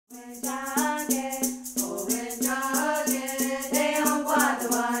The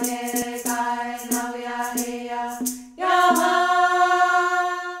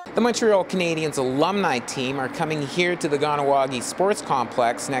Montreal Canadiens alumni team are coming here to the Kahnawake Sports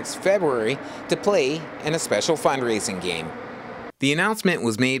Complex next February to play in a special fundraising game. The announcement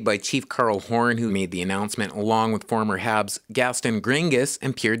was made by Chief Carl Horn, who made the announcement along with former Habs Gaston Gringus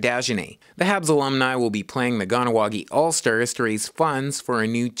and Pierre Dagenet. The Habs alumni will be playing the Kahnawake All-Stars to raise funds for a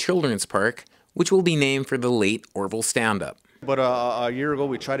new children's park, which will be named for the late Orville Standup. But a year ago,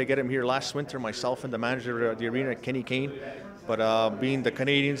 we tried to get him here last winter, myself and the manager of the arena, Kenny Kane. But being the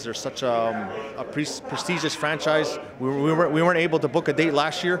Canadiens, they're such a prestigious franchise, we weren't able to book a date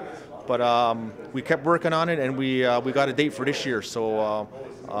last year. But we kept working on it, and we got a date for this year. So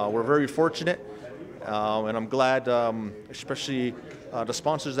we're very fortunate, and I'm glad, especially the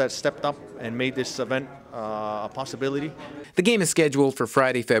sponsors that stepped up and made this event a possibility. The game is scheduled for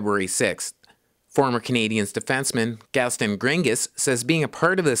Friday, February 6th. Former Canadiens defenseman Gaston Gringus says being a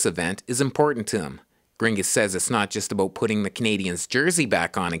part of this event is important to him. Gringus says it's not just about putting the Canadiens jersey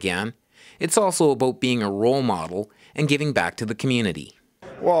back on again, it's also about being a role model and giving back to the community.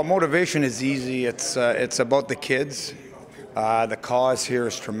 Well, motivation is easy. It's about the kids. The cause here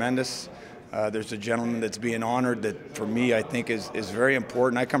is tremendous. There's a gentleman that's being honored that, for me, I think is very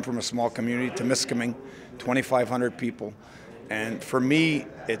important. I come from a small community, Temiskaming, 2,500 people. And for me,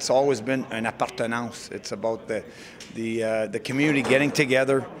 it's always been an appartenance. It's about the community getting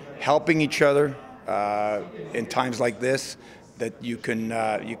together, helping each other in times like this, that you can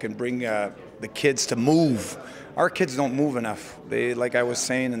bring the kids to move. Our kids don't move enough. They, like I was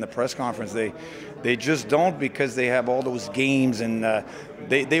saying in the press conference, they just don't, because they have all those games, and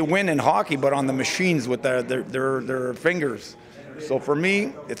they win in hockey, but on the machines with their fingers. So for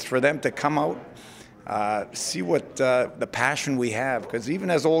me, it's for them to come out, see what the passion we have, because even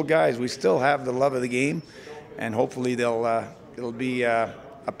as old guys, we still have the love of the game, and hopefully it'll be a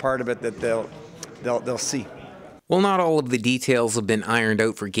part of it that they'll see. Well, not all of the details have been ironed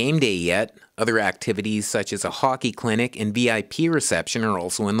out for game day yet. Other activities such as a hockey clinic and VIP reception are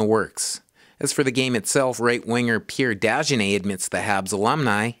also in the works. As for the game itself, right winger Pierre Dagenet admits the Habs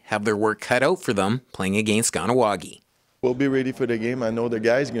alumni have their work cut out for them playing against Kahnawake. We'll be ready for the game. I know the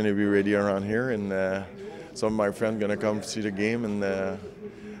guys going to be ready around here, and some of my friends going to come see the game. And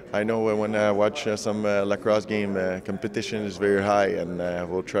I know when I watch some lacrosse game, competition is very high, and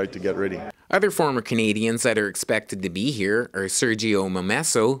we'll try to get ready. Other former Canadiens that are expected to be here are Sergio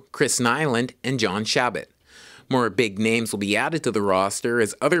Momesso, Chris Nyland, and John Chabot. More big names will be added to the roster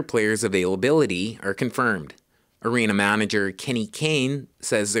as other players' availability are confirmed. Arena manager Kenny Kane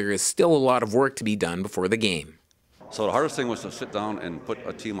says there is still a lot of work to be done before the game. So the hardest thing was to sit down and put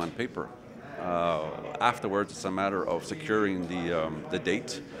a team on paper. Afterwards, it's a matter of securing the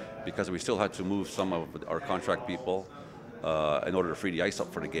date, because we still had to move some of our contract people in order to free the ice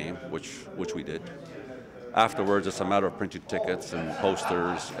up for the game, which we did. Afterwards, it's a matter of printing tickets and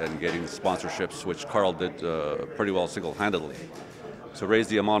posters and getting sponsorships, which Carl did pretty well single-handedly. To raise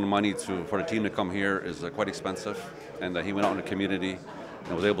the amount of money for the team to come here is quite expensive, and he went out in the community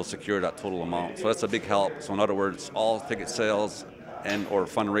and was able to secure that total amount. So that's a big help. So in other words, all ticket sales and or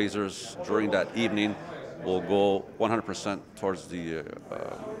fundraisers during that evening will go 100% towards the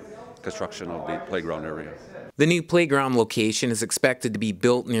construction of the playground area. The new playground location is expected to be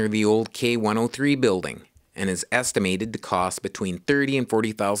built near the old K103 building and is estimated to cost between $30,000 and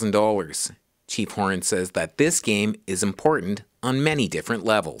 $40,000. Chief Horn says that this game is important on many different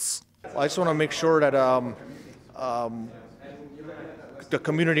levels. I just want to make sure that the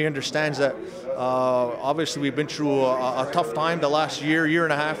community understands that obviously we've been through a tough time the last year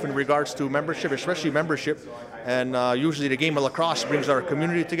and a half in regards to membership, especially membership, and usually the game of lacrosse brings our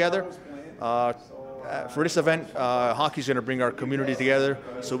community together. For this event, hockey's going to bring our community together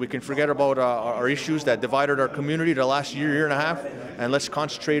so we can forget about our issues that divided our community the last year and a half, and let's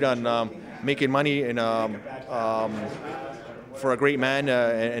concentrate on making money and for a great man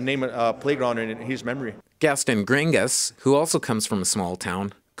and name a playground in his memory. Gaston Gringus, who also comes from a small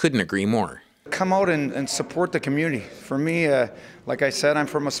town, couldn't agree more. Come out and support the community. For me, like I said, I'm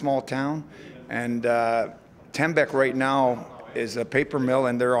from a small town, and Tembec right now is a paper mill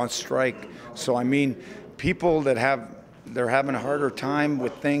and they're on strike. So I mean, people that they're having a harder time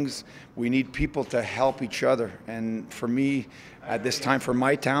with things, we need people to help each other. And for me, at this time, for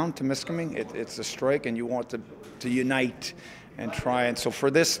my town, Temiskaming, it's a strike, and you want to unite and try. And so for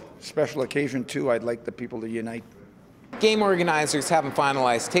this special occasion too, I'd like the people to unite. Game organizers haven't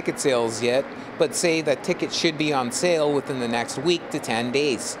finalized ticket sales yet, but say that tickets should be on sale within the next week to 10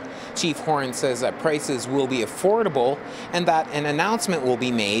 days. Chief Horn says that prices will be affordable and that an announcement will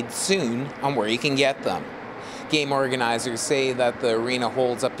be made soon on where you can get them. Game organizers say that the arena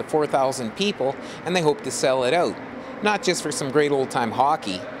holds up to 4,000 people and they hope to sell it out, not just for some great old-time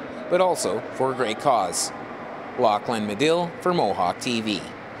hockey, but also for a great cause. Lachlan Medill for Mohawk TV.